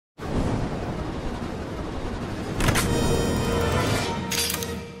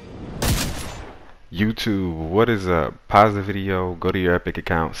YouTube, what is up? Pause the video, go to your Epic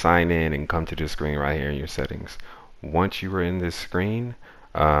account, sign in, and come to this screen right here in your settings. Once you are in this screen,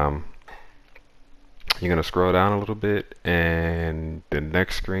 um, you're going to scroll down a little bit, and the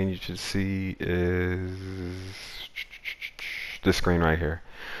next screen you should see is this screen right here.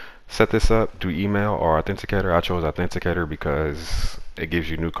 Set this up, do email or authenticator. I chose authenticator because it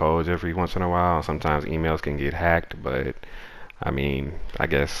gives you new codes every once in a while. Sometimes emails can get hacked, but I mean, I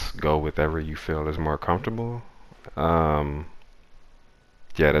guess go with whatever you feel is more comfortable. Um,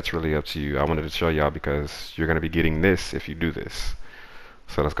 yeah, that's really up to you. I wanted to show y'all because you're going to be getting this if you do this.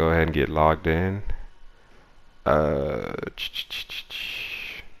 So let's go ahead and get logged in. Because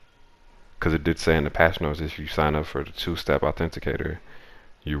it did say in the patch notes if you sign up for the two-step authenticator,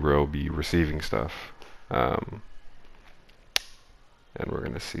 you will be receiving stuff. And we're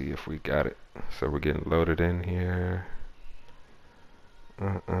going to see if we got it. So we're getting loaded in here.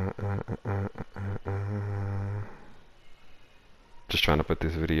 Just trying to put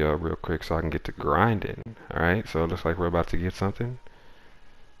this video up real quick so I can get to grinding. Alright, so it looks like we're about to get something.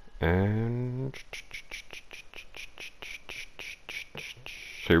 And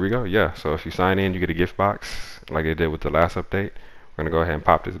here we go. Yeah, so if you sign in, you get a gift box like it did with the last update. We're going to go ahead and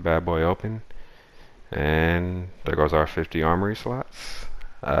pop this bad boy open. And there goes our 50 armory slots.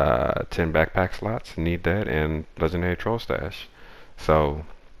 10 backpack slots, need that, and legendary troll stash. So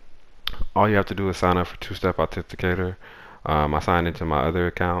all you have to do is sign up for two-step authenticator. I signed into my other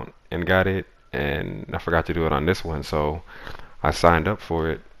account and got it, and I forgot to do it on this one, so I signed up for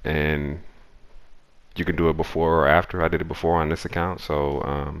it, and you can do it before or after. I did it before on this account,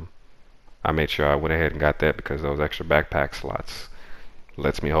 so I made sure I went ahead and got that because those extra backpack slots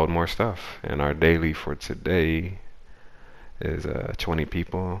lets me hold more stuff. And our daily for today is 20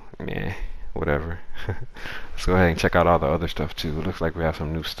 people. Meh, whatever. Let's go ahead and check out all the other stuff too. It looks like we have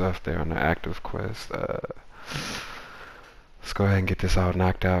some new stuff there on the active quest. Let's go ahead and get this all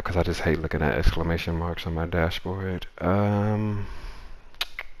knocked out because I just hate looking at exclamation marks on my dashboard.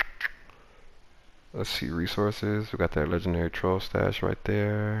 Let's see, resources. We got that legendary troll stash right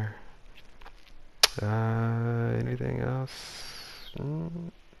there. Anything else?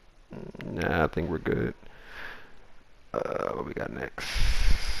 Nah, I think we're good. What we got next?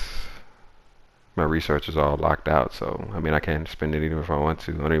 My research is all locked out, so I mean I can't spend it even if I want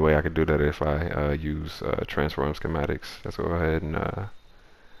to. The only way I could do that is if I use transform schematics. Let's go ahead and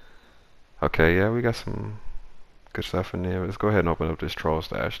okay, yeah, we got some good stuff in there. Let's go ahead and open up this troll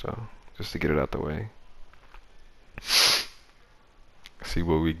stash though, just to get it out the way. See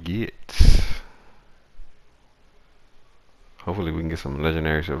what we get. Hopefully we can get some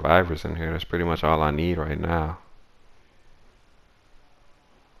legendary survivors in here. That's pretty much all I need right now.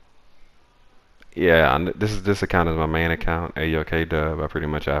 Yeah, this account is my main account, Ayokdub. I pretty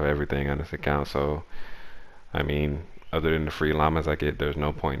much have everything on this account, so I mean, other than the free llamas I get, there's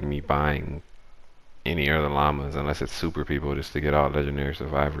no point in me buying any other llamas unless it's super people just to get all legendary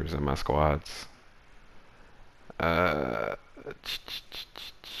survivors in my squads. Oh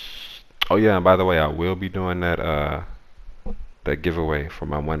yeah, and by the way, I will be doing that giveaway for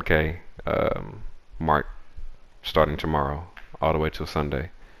my 1K mark starting tomorrow all the way till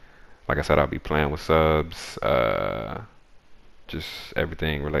Sunday. Like I said, I'll be playing with subs, just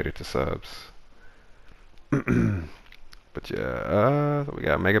everything related to subs. But yeah, so we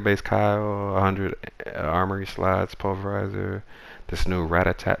got Mega Base Kyle, 100 armory slots, pulverizer, this new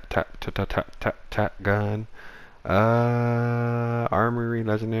rat-a-tat-tat-tat-tat-tat gun, armory,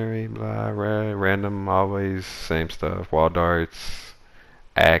 legendary, blah, random, always same stuff, wall darts,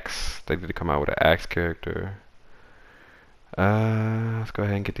 axe. They did come out with an axe character. Let's go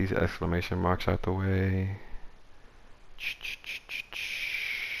ahead and get these exclamation marks out the way.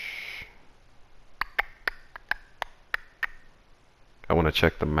 I want to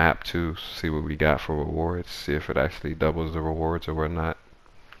check the map too, see what we got for rewards, see if it actually doubles the rewards or whatnot.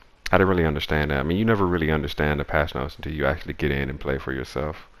 I didn't really understand that. I mean, you never really understand the patch notes until you actually get in and play for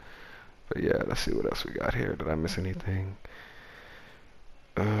yourself. But yeah, let's see what else we got here. Did I miss anything?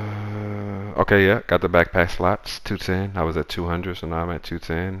 Okay, yeah, got the backpack slots, 210. I was at 200, so now I'm at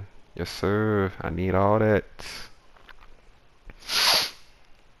 210. Yes, sir. I need all that.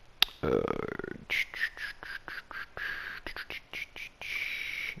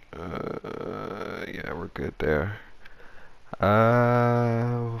 Yeah, we're good there.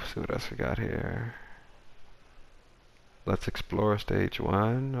 Let's see what else we got here. Let's explore stage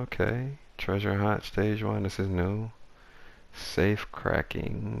 1. Okay. Treasure hunt stage 1. This is new. Safe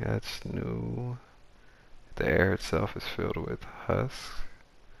cracking. That's new. The air itself is filled with husks.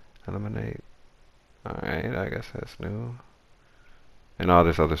 Eliminate. Alright, I guess that's new. And all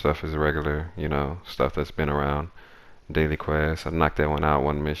this other stuff is regular, you know, stuff that's been around. Daily quest. I knocked that one out,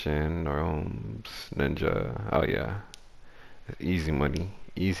 one mission. Ninja. Oh yeah. Easy money.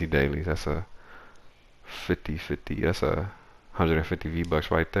 Easy dailies. That's a 50-50. That's a 150 V-Bucks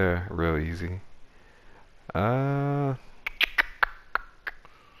right there. Real easy. Let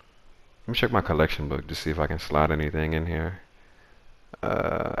me check my collection book to see if I can slot anything in here.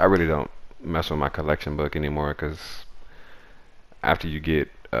 I really don't mess with my collection book anymore because after you get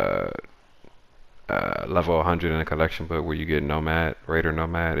level 100 in a collection book where you get Nomad, Raider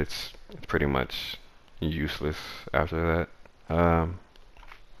Nomad, it's pretty much useless after that.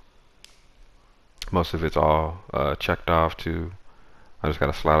 Most of it's all checked off too. I just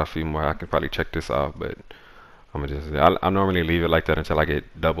gotta slot a few more. I can probably check this off, but I'm gonna just I normally leave it like that until I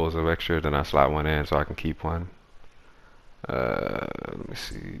get doubles of extra, then I slot one in so I can keep one. Let me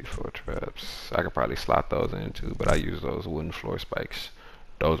see, 4 traps. I could probably slot those in too, but I use those wooden floor spikes.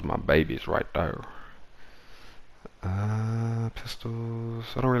 Those are my babies right there. Pistols.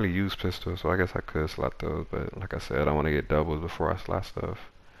 I don't really use pistols, so I guess I could slot those, but like I said, I want to get doubles before I slot stuff.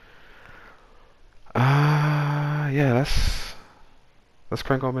 Yeah, let's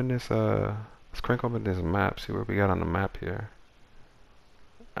crank open this map, see what we got on the map here.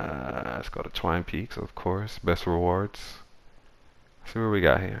 Let's go to Twine Peaks, of course. Best rewards. See what we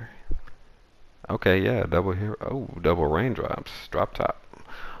got here. Okay, yeah, double here. Oh, double raindrops. Drop top.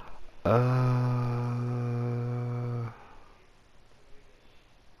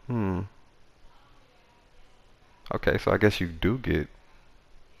 Hmm. Okay, so I guess you do get.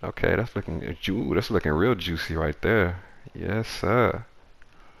 Okay, that's looking real juicy right there. Yes, sir.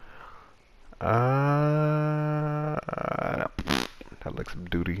 That looks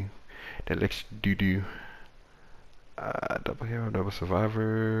duty. That looks doo doo. Double hero, double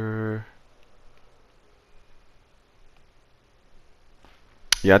survivor.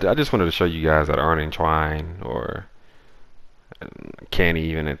 Yeah, I just wanted to show you guys that aren't in Twine or can't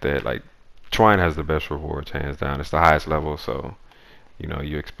even at that. Like, Twine has the best rewards, hands down. It's the highest level, so you know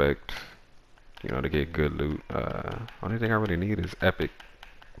you expect to get good loot. Only thing I really need is epic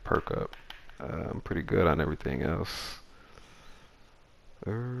perk up. I'm pretty good on everything else.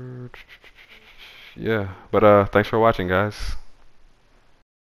 Yeah, but thanks for watching, guys.